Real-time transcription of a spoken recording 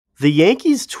The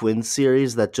Yankees Twins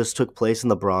series that just took place in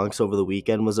the Bronx over the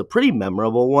weekend was a pretty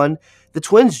memorable one. The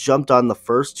Twins jumped on the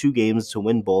first two games to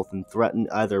win both and threatened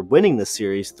either winning the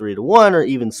series 3-1 or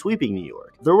even sweeping New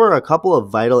York. There were a couple of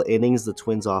vital innings the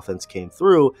Twins offense came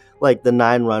through, like the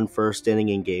 9-run first inning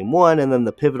in Game 1 and then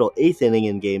the pivotal 8th inning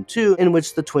in Game 2, in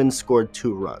which the Twins scored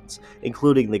 2 runs,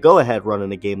 including the go-ahead run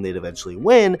in a game they'd eventually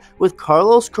win, with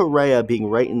Carlos Correa being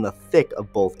right in the thick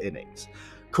of both innings.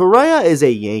 Correa is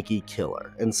a Yankee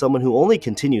killer, and someone who only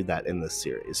continued that in this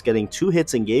series, getting 2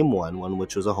 hits in Game 1, one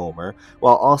which was a homer,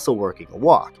 while also working a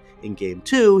walk. In Game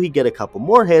 2, he get a couple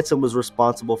more hits and was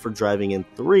responsible for driving in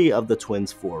 3 of the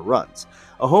Twins' 4 runs,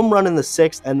 a home run in the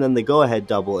 6th and then the go-ahead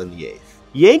double in the 8th.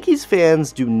 Yankees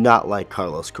fans do not like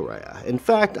Carlos Correa. In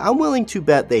fact, I'm willing to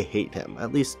bet they hate him,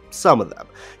 at least some of them,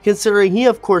 considering he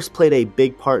of course played a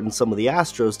big part in some of the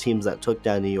Astros teams that took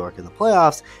down New York in the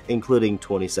playoffs, including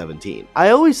 2017.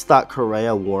 I always thought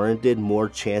Correa warranted more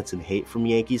chance and hate from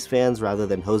Yankees fans rather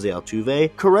than Jose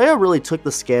Altuve. Correa really took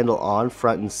the scandal on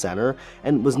front and center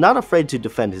and was not afraid to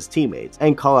defend his teammates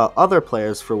and call out other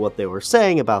players for what they were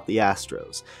saying about the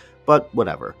Astros. But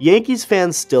whatever. Yankees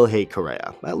fans still hate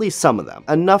Correa, at least some of them,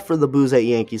 enough for the boos at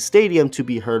Yankee Stadium to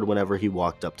be heard whenever he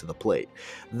walked up to the plate.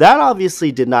 That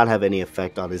obviously did not have any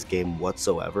effect on his game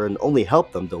whatsoever and only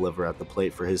helped them deliver at the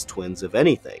plate for his Twins, if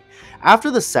anything. After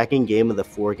the second game of the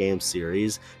 4-game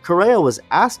series, Correa was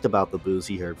asked about the boos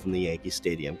he heard from the Yankee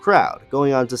Stadium crowd,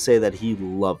 going on to say that he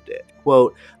loved it.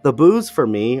 Quote, "The boos for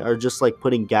me are just like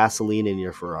putting gasoline in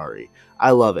your Ferrari.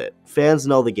 I love it. Fans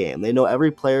know the game. They know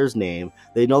every player's name.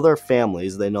 They know their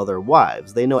families. They know their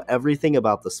wives. They know everything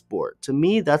about the sport. To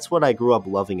me, that's what I grew up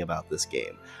loving about this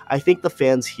game. I think the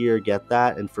fans here get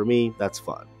that, and for me, that's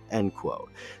fun." End quote.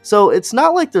 So it's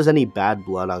not like there's any bad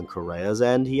blood on Correa's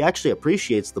end. He actually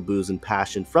appreciates the boos and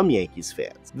passion from Yankees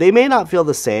fans. They may not feel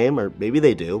the same, or maybe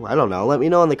they do. I don't know. Let me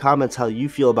know in the comments how you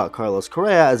feel about Carlos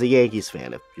Correa as a Yankees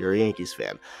fan, if you're a Yankees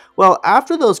fan. Well,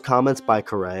 after those comments by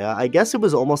Correa, I guess it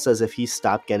was almost as if he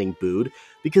stopped getting booed,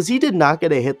 because he did not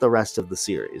get a hit the rest of the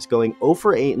series, going 0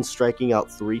 for 8 and striking out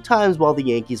 3 times while the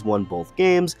Yankees won both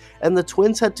games, and the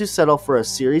Twins had to settle for a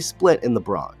series split in the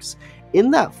Bronx. In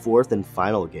that 4th and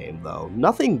final game, though,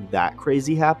 nothing that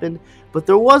crazy happened, but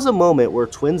there was a moment where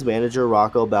Twins manager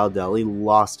Rocco Baldelli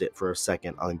lost it for a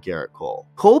second on Gerrit.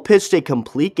 Cole pitched a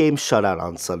complete game shutout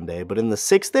on Sunday, but in the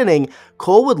 6th inning,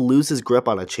 Cole would lose his grip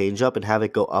on a changeup and have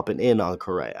it go up and in on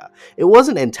Correa. It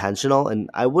wasn't intentional, and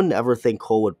I wouldn't ever think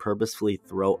Cole would purposefully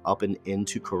throw up and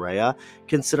into Correa,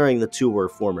 considering the two were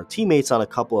former teammates on a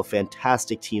couple of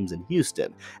fantastic teams in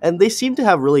Houston, and they seem to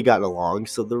have really gotten along,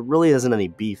 so there really isn't any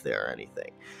beef there or anything.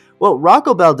 Well,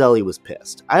 Rocco Baldelli was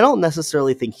pissed. I don't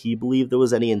necessarily think he believed there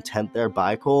was any intent there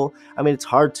by Cole. I mean, it's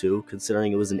hard to,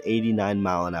 considering it was an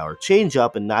 89-mile-an-hour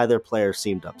changeup and neither player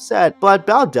seemed upset, but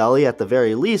Baldelli, at the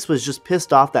very least, was just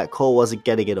pissed off that Cole wasn't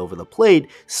getting it over the plate,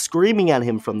 screaming at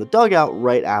him from the dugout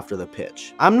right after the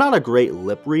pitch. I'm not a great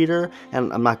lip reader,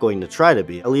 and I'm not going to try to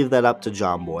be. I leave that up to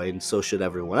John Boy, and so should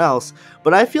everyone else,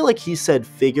 but I feel like he said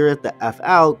figure it the F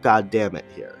out,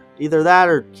 goddammit here. Either that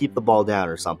or keep the ball down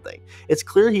or something. It's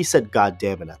clear he said God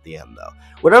damn it at the end though.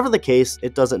 Whatever the case,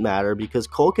 it doesn't matter because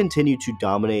Cole continued to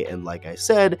dominate and, like I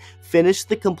said, finished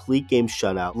the complete game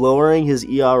shutout, lowering his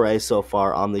ERA so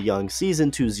far on the young season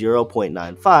to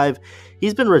 0.95.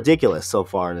 He's been ridiculous so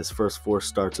far in his first 4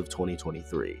 starts of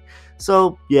 2023.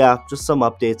 So yeah, just some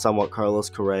updates on what Carlos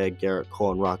Correa, Gerrit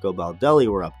Cole, and Rocco Baldelli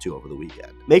were up to over the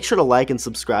weekend. Make sure to like and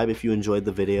subscribe if you enjoyed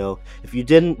the video. If you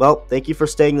didn't, well, thank you for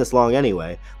staying this long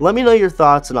anyway. Let me know your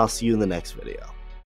thoughts and I'll see you in the next video.